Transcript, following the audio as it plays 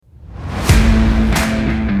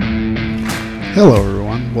Hello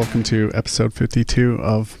everyone, welcome to episode 52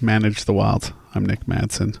 of Manage the Wild. I'm Nick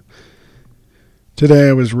Madsen. Today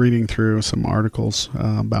I was reading through some articles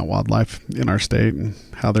about wildlife in our state and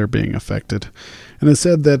how they're being affected. And it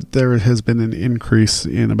said that there has been an increase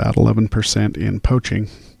in about 11% in poaching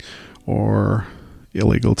or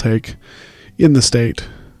illegal take in the state.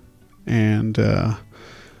 And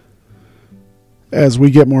as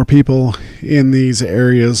we get more people in these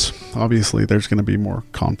areas, obviously there's going to be more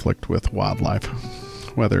conflict with wildlife,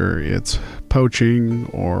 whether it's poaching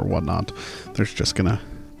or whatnot. There's just going to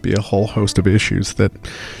be a whole host of issues that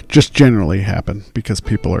just generally happen because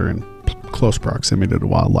people are in close proximity to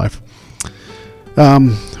wildlife.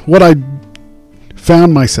 What I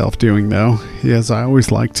found myself doing, though, is I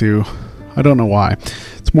always like to, I don't know why,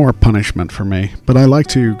 it's more punishment for me, but I like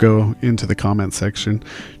to go into the comment section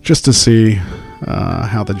just to see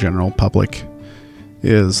how the general public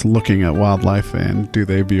is looking at wildlife and do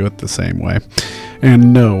they view it the same way.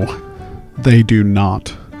 And no, they do not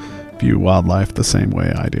view wildlife the same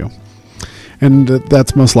way I do. And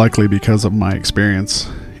that's most likely because of my experience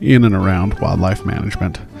in and around wildlife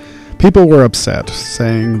management. People were upset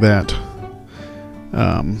saying that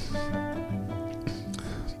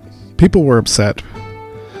people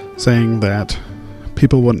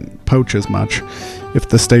wouldn't poach as much if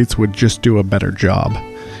the states would just do a better job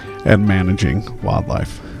at managing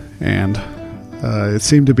wildlife. And it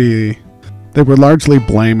seemed to be they were largely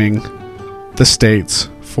blaming the states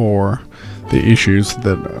for the issues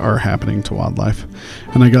that are happening to wildlife.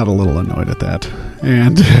 And I got a little annoyed at that.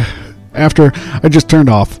 And after I just turned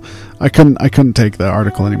off, I couldn't take the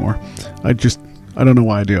article anymore. I don't know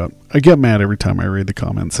why I do it. I get mad every time I read the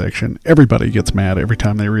comment section. Everybody gets mad every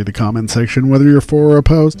time they read the comment section, whether you're for or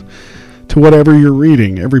opposed to whatever you're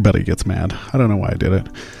reading. Everybody gets mad. I don't know why I did it.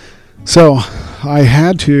 So I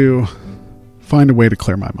had to find a way to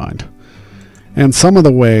clear my mind. And some of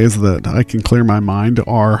the ways that I can clear my mind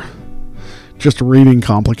are just reading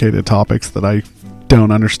complicated topics that I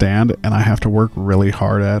don't understand and I have to work really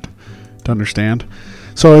hard at to understand.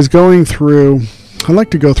 So I was going through, I like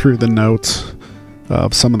to go through the notes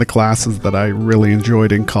of some of the classes that I really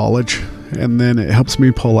enjoyed in college, and then it helps me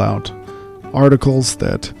pull out articles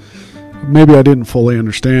that maybe I didn't fully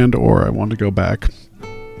understand or I wanted to go back.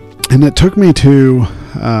 And it took me to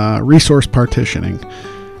resource partitioning.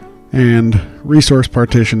 And resource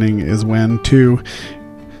partitioning is when two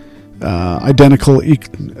identical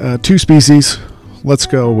two species, let's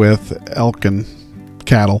go with elk and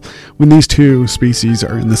cattle, when these two species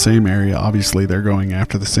are in the same area, obviously they're going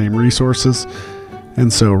after the same resources.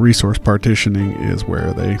 And so resource partitioning is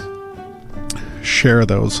where they share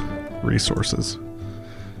those resources.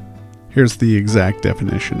 Here's the exact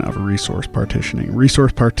definition of resource partitioning.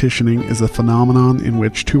 Resource partitioning is a phenomenon in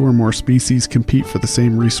which two or more species compete for the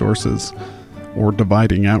same resources or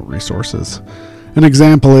dividing out resources. An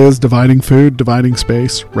example is dividing food, dividing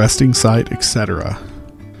space, resting site, etc.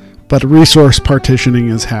 But resource partitioning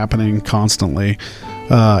is happening constantly.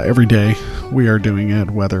 Every day we are doing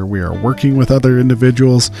it, whether we are working with other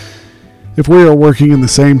individuals. If we are working in the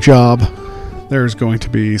same job, there's going to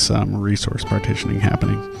be some resource partitioning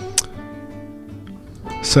happening.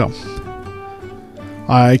 So,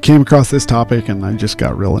 I came across this topic and I just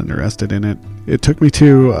got real interested in it. It took me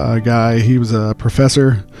to a guy, he was a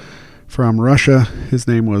professor from Russia. His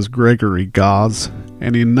name was Gregory Gause.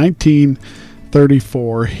 And in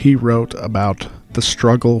 1934, he wrote about the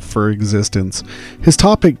struggle for existence. His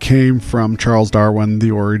topic came from Charles Darwin,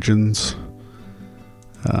 the origins,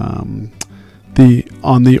 on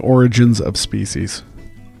the origins of species.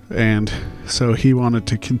 And so he wanted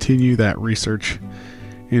to continue that research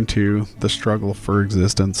into the struggle for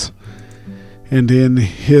existence. And in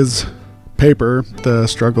his paper, The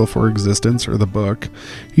Struggle for Existence, or the book,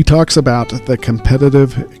 he talks about the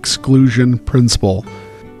competitive exclusion principle,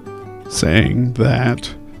 saying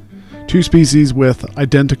that two species with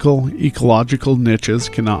identical ecological niches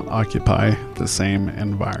cannot occupy the same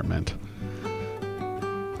environment.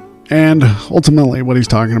 And ultimately what he's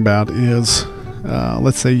talking about is,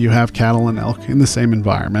 let's say you have cattle and elk in the same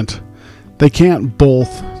environment. They can't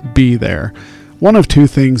both be there. One of two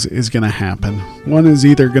things is going to happen. One is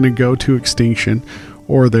either going to go to extinction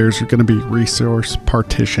or there's going to be resource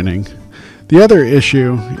partitioning. The other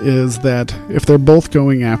issue is that if they're both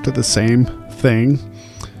going after the same thing,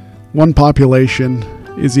 one population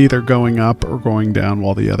is either going up or going down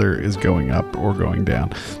while the other is going up or going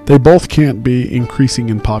down. They both can't be increasing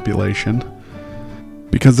in population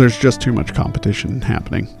because there's just too much competition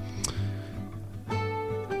happening.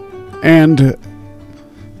 And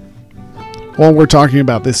while we're talking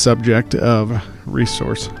about this subject of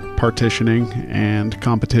resource partitioning and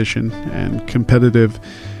competition and competitive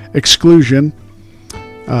exclusion.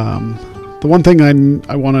 The one thing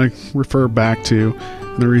I want to refer back to,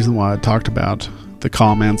 and the reason why I talked about the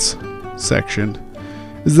comments section,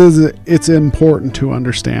 is that it's important to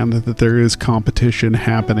understand that there is competition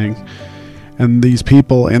happening, and these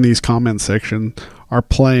people in these comment section are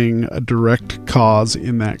playing a direct cause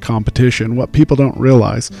in that competition. What people don't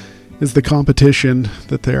realize is the competition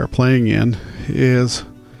that they are playing in is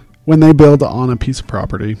when they build on a piece of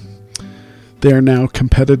property, they are now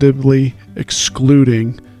competitively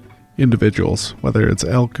excluding individuals, whether it's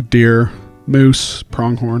elk, deer, moose,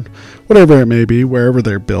 pronghorn, whatever it may be. Wherever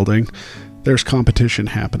they're building, there's competition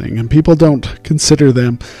happening, and people don't consider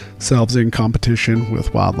themselves in competition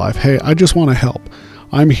with wildlife. Hey, I just want to help.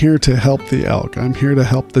 I'm here to help the elk. I'm here to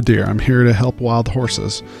help the deer. I'm here to help wild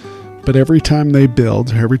horses. But every time they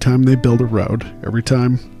build a road, every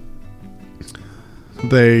time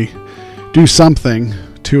they do something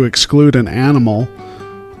to exclude an animal,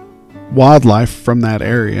 wildlife from that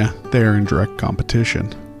area, they are in direct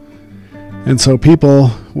competition. And so people,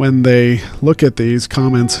 when they look at these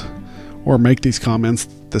comments or make these comments,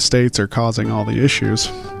 the states are causing all the issues,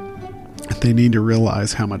 they need to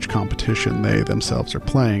realize how much competition they themselves are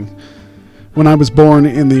playing. When I was born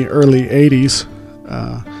in the early 80s,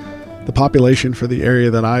 the population for the area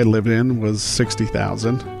that I lived in was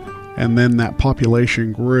 60,000, and then that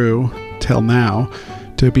population grew till now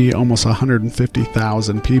to be almost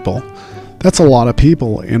 150,000 people. That's a lot of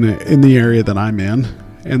people in the area that I'm in,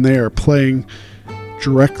 and they are playing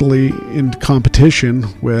directly in competition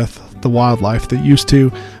with the wildlife that used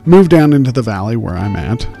to move down into the valley where I'm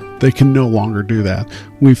at. They can no longer do that.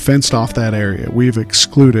 We've fenced off that area. We've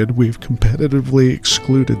competitively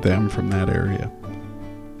excluded them from that area.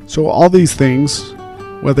 So all these things,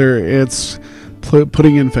 whether it's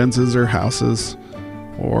putting in fences or houses,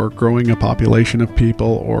 or growing a population of people,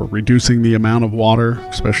 or reducing the amount of water,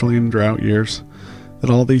 especially in drought years, that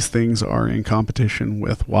all these things are in competition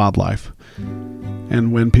with wildlife.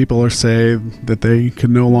 And when people are saying that they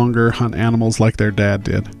can no longer hunt animals like their dad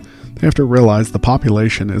did, they have to realize the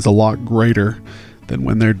population is a lot greater than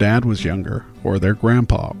when their dad was younger, or their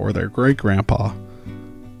grandpa, or their great-grandpa,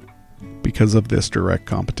 because of this direct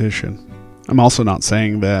competition. I'm also not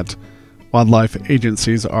saying that wildlife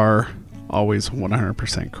agencies are always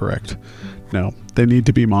 100% correct. No, they need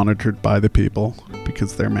to be monitored by the people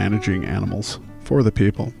because they're managing animals for the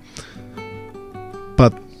people.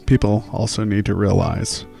 But people also need to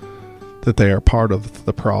realize that they are part of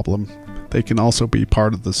the problem. They can also be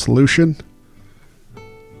part of the solution,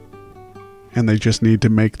 and they just need to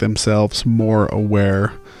make themselves more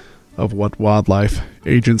aware of what wildlife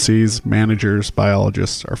agencies, managers,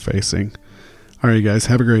 biologists are facing. All right, you guys,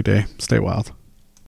 have a great day. Stay wild.